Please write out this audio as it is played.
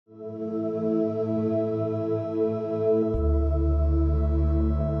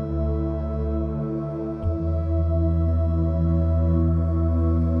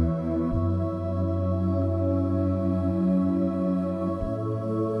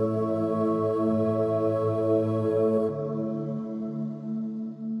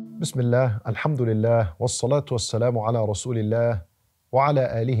Bismillah, alhamdulillah, wassalatu wassalamu ala rasulillah wa ala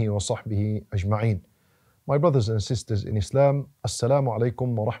alihi wa sahbihi ajma'een. My brothers and sisters in Islam, assalamu alaikum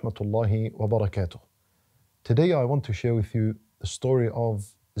wa rahmatullahi wa barakatuh. Today I want to share with you the story of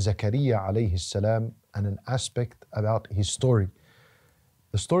Zakariya alayhi salam and an aspect about his story.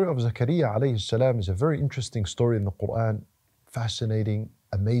 The story of Zakariya alayhi salam is a very interesting story in the Quran, fascinating,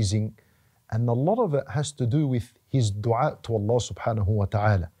 amazing, and a lot of it has to do with his dua to Allah subhanahu wa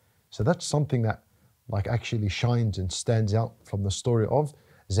ta'ala. So that's something that actually shines and stands out from the story of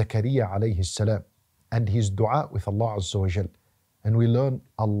Zakariya alayhi salam and his dua with Allah Azza wa Jal. And we learn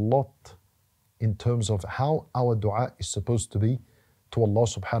a lot in terms of how our dua is supposed to be to Allah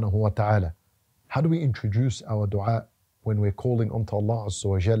subhanahu wa ta'ala. How do we introduce our dua when we're calling onto Allah Azza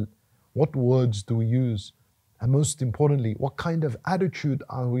wa Jal? What words do we use? And most importantly, what kind of attitude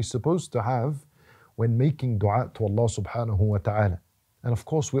are we supposed to have when making dua to Allah subhanahu wa ta'ala? And of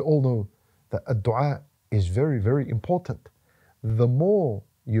course, we all know that a dua is very, very important. The more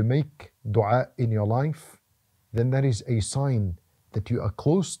you make dua in your life, then that is a sign that you are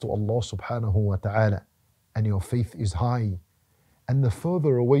close to Allah subhanahu wa ta'ala and your faith is high. And the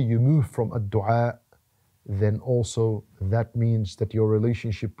further away you move from a dua, then also that means that your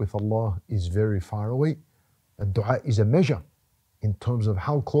relationship with Allah is very far away. A dua is a measure in terms of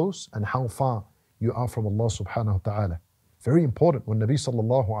how close and how far you are from Allah subhanahu wa ta'ala. Very important when Nabi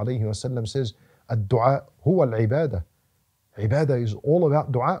sallallahu alayhi wa sallam says, "Ad-du'a huwa al-ibadah." Ibadah is all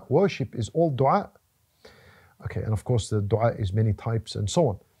about dua. Worship is all dua. Okay, and of course the dua is many types and so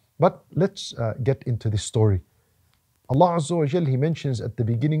on. But let's get into this story. Allah Azza wa Jal, He mentions at the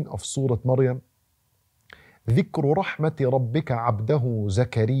beginning of Surah Maryam, ذِكْرُ رَحْمَةِ رَبِّكَ عَبْدَهُ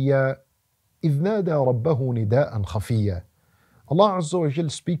زَكَرِيَّا إِذْ نَادَى رَبَّهُ نِدَاءً خَفِيًّا. Allah Azza wa Jal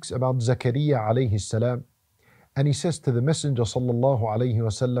speaks about Zakariya alayhi salam, and He says to the Messenger sallallahu alayhi wa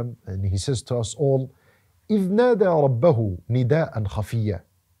sallam, and He says to us all, إِذْ نَادَى رَبَّهُ نِدَاءً خَفِيًّا.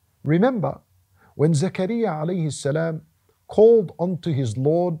 Remember, when Zakariya alayhi salam called unto his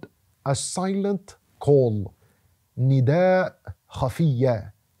Lord a silent call, nida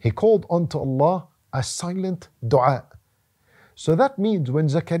khafiyya. He called unto Allah a silent dua. So that means when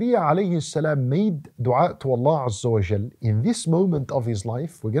Zakariya alayhi salam made dua to Allah Azza wa Jal, in this moment of his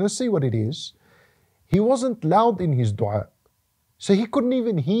life, we're going to see what it is, he wasn't loud in his dua. So he couldn't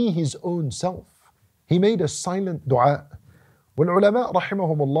even hear his own self. He made a silent dua. Well, ulama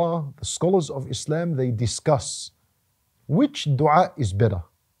rahimahumullah, the scholars of Islam, they discuss which dua is better.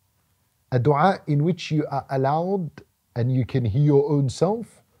 A dua in which you are allowed and you can hear your own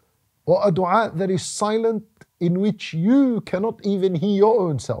self, or a dua that is silent in which you cannot even hear your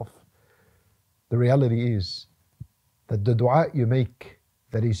own self. The reality is that the dua you make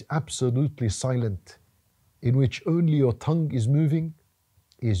that is absolutely silent, in which only your tongue is moving,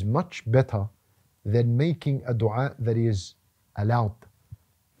 is much better than making a dua that is aloud.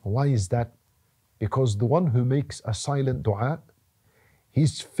 Why is that? Because the one who makes a silent dua,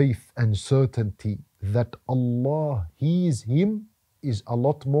 his faith and certainty that Allah hears him is a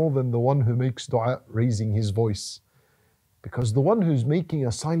lot more than the one who makes dua raising his voice. Because the one who's making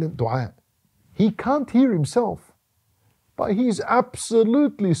a silent dua, he can't hear himself, but he's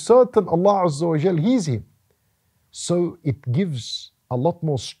absolutely certain Allah Azza wa Jal hears him. So it gives a lot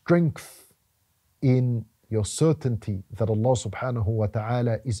more strength in your certainty that Allah subhanahu wa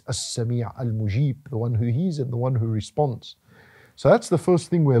ta'ala is as-sami' al-mujib, the one who hears and the one who responds. So that's the first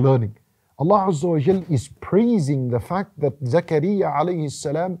thing we're learning. Allah Azza wa Jal is praising the fact that Zakariya alayhi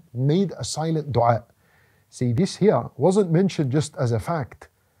salam made a silent dua. See, this here wasn't mentioned just as a fact.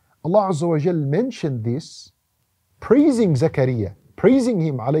 Allah Azza wa Jal mentioned this praising Zakariya, praising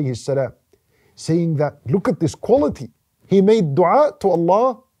him alayhi salam, saying that look at this quality. He made dua to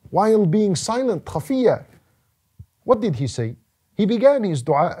Allah while being silent, khafiyya. What did he say? He began his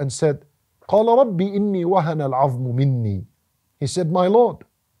dua and said, قَالَ رَبِّ إِنِّي وَهَنَ الْعَظْمُ مِنِّي. He said, my Lord,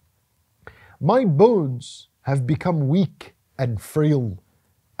 my bones have become weak and frail.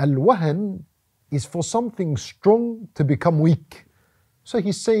 Al-wahan is for something strong to become weak. So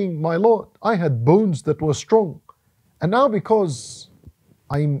he's saying, my Lord, I had bones that were strong. And now because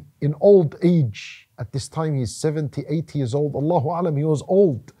I'm in old age, at this time he's 70, 80 years old, Allahu Alam, he was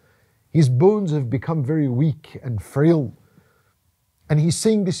old. His bones have become very weak and frail. And he's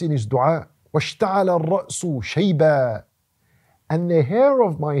saying this in his dua, وَاشْتَعَلَ الرَّأْسُ شَيْبًا. And the hair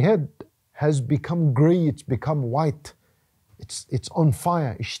of my head has become grey, it's become white. It's on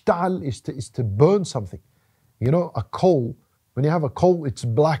fire. Ishta'al is to burn something. You know, a coal, when you have a coal, it's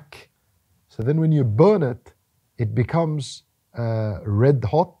black. So then when you burn it, it becomes red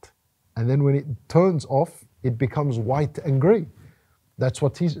hot. And then when it turns off, it becomes white and grey. That's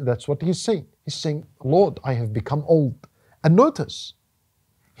what he's saying. He's saying, Lord, I have become old. And notice,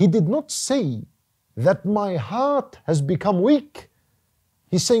 he did not say that my heart has become weak.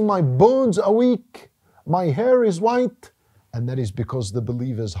 He's saying my bones are weak, my hair is white, and that is because the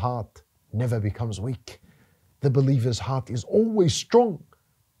believer's heart never becomes weak. The believer's heart is always strong.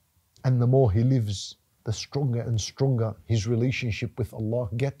 And the more he lives, the stronger and stronger his relationship with Allah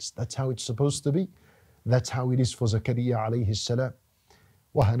gets. That's how it's supposed to be. That's how it is for Zakariya alayhi salam.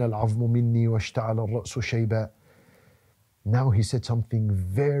 وَهَنَ الْعَظْمُ مِنِّي وَاشْتَعَلَ الرَّأْسُ شَيْبًا. Now he said something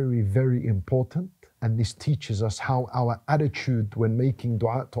very, very important, and this teaches us how our attitude when making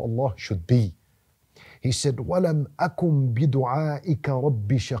dua to Allah should be. He said, وَلَمْ أَكُمْ بِدُعَائِكَ رَبِّ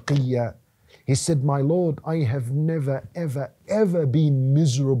شَقِيًّا. He said, my Lord, I have never, ever, ever been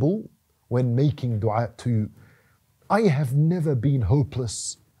miserable when making dua to you. I have never been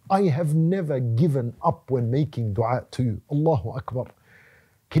hopeless. I have never given up when making dua to you. Allahu Akbar.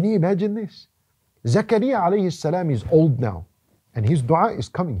 Can you imagine this? Zakariya alayhi salam is old now, and his dua is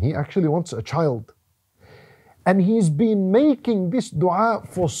coming. He actually wants a child. And he's been making this dua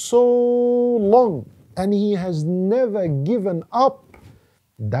for so long, and he has never given up.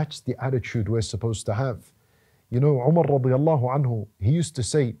 That's the attitude we're supposed to have. You know, Umar radiallahu anhu, he used to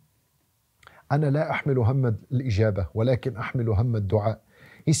say, أنا لا أحمل هم الإجابة ولكن أحمل هم الدعاء.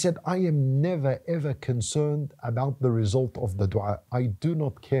 He said, I am never ever concerned about the result of the dua. I do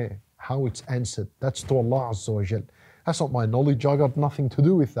not care how it's answered. That's to Allah Azza wa Jal. That's not my knowledge. I got nothing to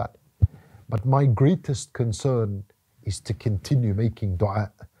do with that. But my greatest concern is to continue making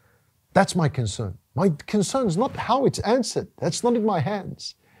dua. That's my concern. My concern is not how it's answered. That's not in my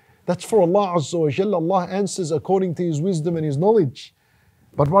hands. That's for Allah Azza wa Jal. Allah answers according to His wisdom and His knowledge.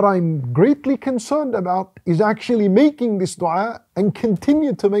 But what I'm greatly concerned about is actually making this dua and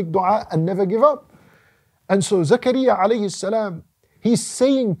continue to make dua and never give up. And so Zakariya alayhi salam, he's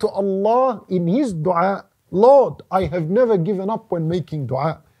saying to Allah in his dua, Lord, I have never given up when making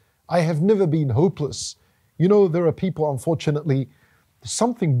dua. I have never been hopeless. You know, there are people, unfortunately,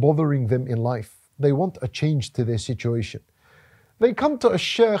 something bothering them in life. They want a change to their situation. They come to a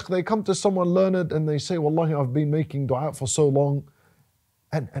sheikh, they come to someone learned, and they say, Wallahi, I've been making dua for so long.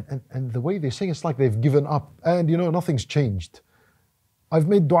 And the way they say it's like they've given up, and you know, nothing's changed. I've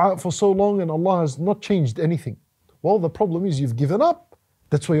made dua for so long and Allah has not changed anything. Well, the problem is you've given up.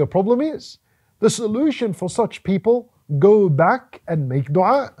 That's where your problem is. The solution for such people, go back and make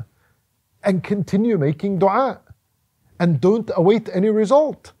dua and continue making dua and don't await any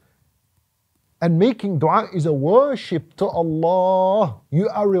result. And making dua is a worship to Allah. You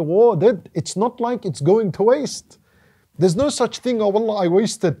are rewarded. It's not like it's going to waste. There's no such thing, oh wallah,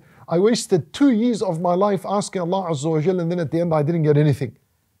 I wasted 2 years of my life asking Allah Azza wa Jal, and then at the end I didn't get anything.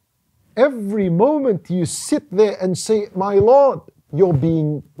 Every moment you sit there and say, my Lord, you're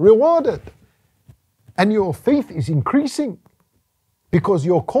being rewarded. And your faith is increasing because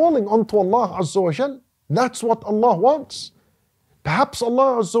you're calling onto Allah Azza wa Jal. That's what Allah wants. Perhaps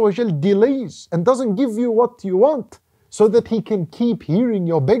Allah Azza wa Jal delays and doesn't give you what you want so that He can keep hearing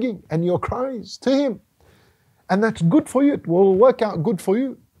your begging and your cries to Him. And that's good for you. It will work out good for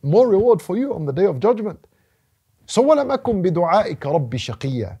you. More reward for you on the Day of Judgment. So وَلَمْ أَكُمْ بِدُعَائِكَ رَبِّ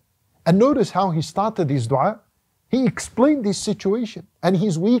شَقِيًّا. And notice how he started his dua. He explained his situation and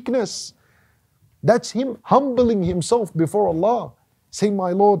his weakness. That's him humbling himself before Allah, saying,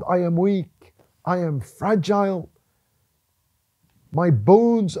 my Lord, I am weak, I am fragile, my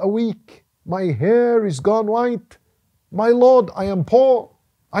bones are weak, my hair is gone white, my Lord, I am poor,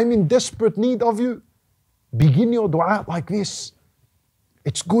 I'm in desperate need of you. Begin your dua like this.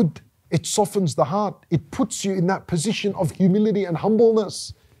 It's good, it softens the heart, it puts you in that position of humility and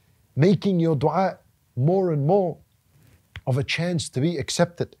humbleness, making your dua more and more of a chance to be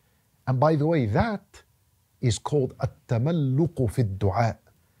accepted. And by the way, that is called at-tamalluq fi ad-du'a.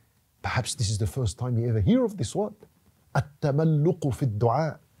 Perhaps this is the first time you ever hear of this word. At-tamalluq fi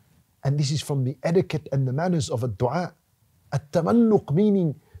ad-du'a. And this is from the etiquette and the manners of a dua. At-tamalluq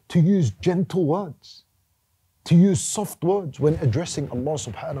meaning to use gentle words, to use soft words when addressing Allah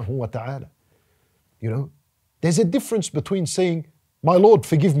subhanahu wa ta'ala. You know, there's a difference between saying, my Lord,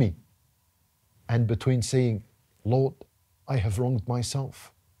 forgive me, and between saying, Lord, I have wronged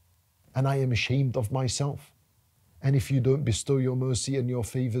myself and I am ashamed of myself. And if you don't bestow your mercy and your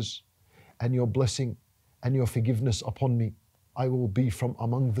favors and your blessing and your forgiveness upon me, I will be from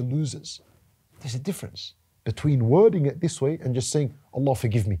among the losers. There's a difference between wording it this way and just saying, Allah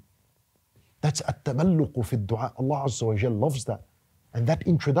forgive me. That's at-tamalluq fi ad-du'a. Allah Azza wa Jal loves that. And that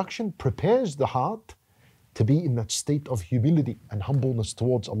introduction prepares the heart to be in that state of humility and humbleness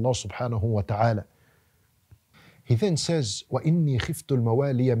towards Allah subhanahu wa ta'ala. He then says, وَإِنِّي خِفْتُ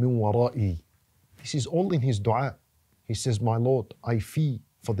الْمَوَالِيَ مِنْ وَرَائِي. This is all in his dua. He says, my Lord, I fear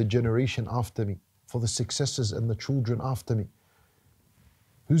for the generation after me, for the successors and the children after me.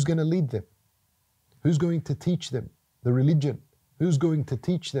 Who's going to lead them? Who's going to teach them the religion? Who's going to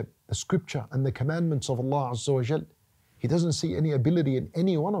teach them the scripture and the commandments of Allah Azza wa Jal? He doesn't see any ability in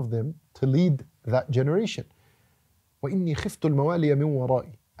any one of them to lead that generation. وَإِنِّي خِفْتُ الْمَوَالِيَ مِنْ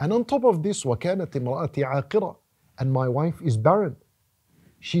وَرَائِي. And on top of this, وَكَانَتِ امْرَأَتِي عَاقِرَةً. And my wife is barren.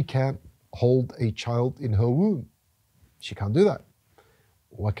 She can't hold a child in her womb. She can't do that.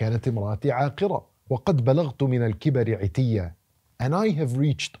 وَكَانَتِ امْرَأَتِي عَاقِرَةً وَقَدْ بَلَغْتُ مِنَ الْكِبَرِ عِتِيًّا. And I have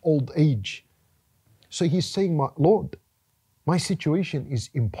reached old age. So he's saying, my Lord, my situation is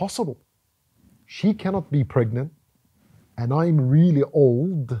impossible. She cannot be pregnant, and I'm really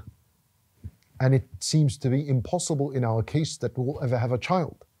old, and it seems to be impossible in our case that we'll ever have a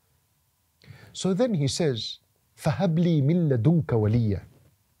child. So then he says, فَهَبْ لِي مِن لَدُنْكَ وَلِيًّا.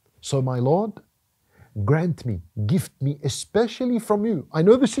 So my Lord, grant me, gift me, especially from you. I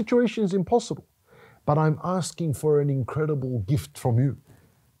know the situation is impossible, but I'm asking for an incredible gift from you.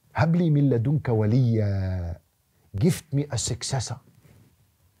 هَبْ لِي مِن لَدُنْكَ وَلِيًّا. Gift me a successor.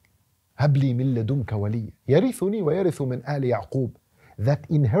 هَبْ لِي مِن لَدُنْكَ وَلِيًّا يَرِثُنِي وَيَرِثُ مِنْ آلِ يَعْقُوبَ. That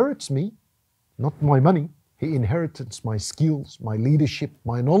inherits me, not my money. He inherits my skills, my leadership,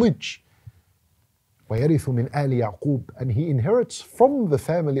 my knowledge. وَيَرِثُ مِنْ آلِ يَعْقُوبَ. And he inherits from the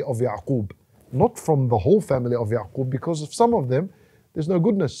family of Ya'qub, not from the whole family of Ya'qub, because of some of them, there's no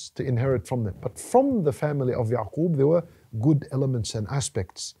goodness to inherit from them. But from the family of Ya'qub, there were good elements and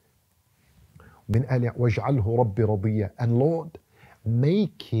aspects. مِنْ آلِ وَاجْعَلْهُ رَبِّ رَضِيًّا. And Lord,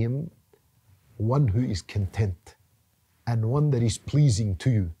 make him one who is content and one that is pleasing to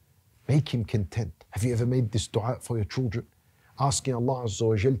you. Make him content. Have you ever made this dua for your children? Asking Allah Azza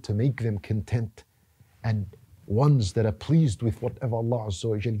wa Jal to make them content and ones that are pleased with whatever Allah Azza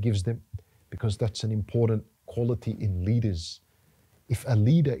wa Jal gives them, because that's an important quality in leaders. If a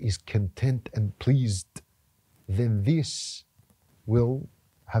leader is content and pleased, then this will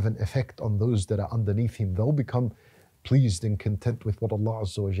have an effect on those that are underneath him. They'll become pleased and content with what Allah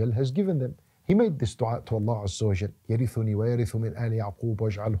Azza wa Jal has given them. He made this dua to Allah Azza wa Jal, يَرِثُنِي وَيَرِثُ مِنْ آلِ يَعْقُوبَ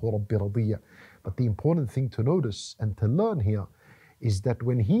وَاجْعَلْهُ رَبِّ رَضِيًّا. But the important thing to notice and to learn here is that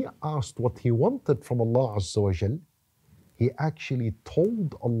when he asked what he wanted from Allah Azza wa Jal, he actually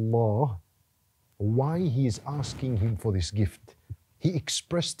told Allah why he is asking him for this gift. He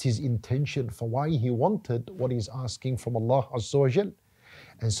expressed his intention for why he wanted what he's asking from Allah Azza wa Jal.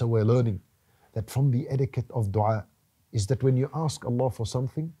 And so we're learning that from the etiquette of dua is that when you ask Allah for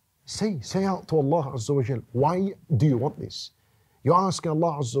something, say out to Allah Azza wa Jal, why do you want this? You're asking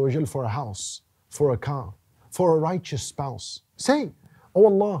Allah Azza wa Jal for a house, for a car, for a righteous spouse. Say, oh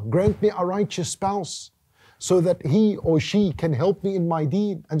Allah, grant me a righteous spouse so that he or she can help me in my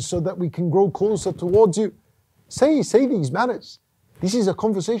deen and so that we can grow closer towards you. Say these matters. This is a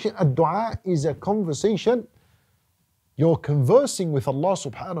conversation. A dua is a conversation. You're conversing with Allah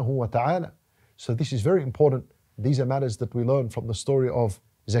subhanahu wa ta'ala. So this is very important. These are matters that we learn from the story of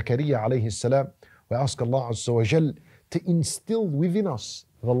Zakariya alayhi salam. We ask Allah Azza wa Jal to instill within us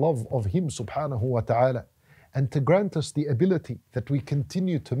the love of Him subhanahu wa ta'ala, and to grant us the ability that we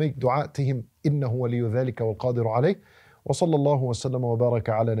continue to make dua to Him. إِنَّهُ وَلِيُّ ذَلِكَ وَالْقَادِرُ عَلَيْهِ. وصلى الله وسلم وبارك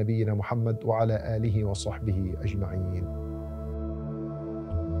على نبينا محمد وعلى آله وصحبه أجمعين.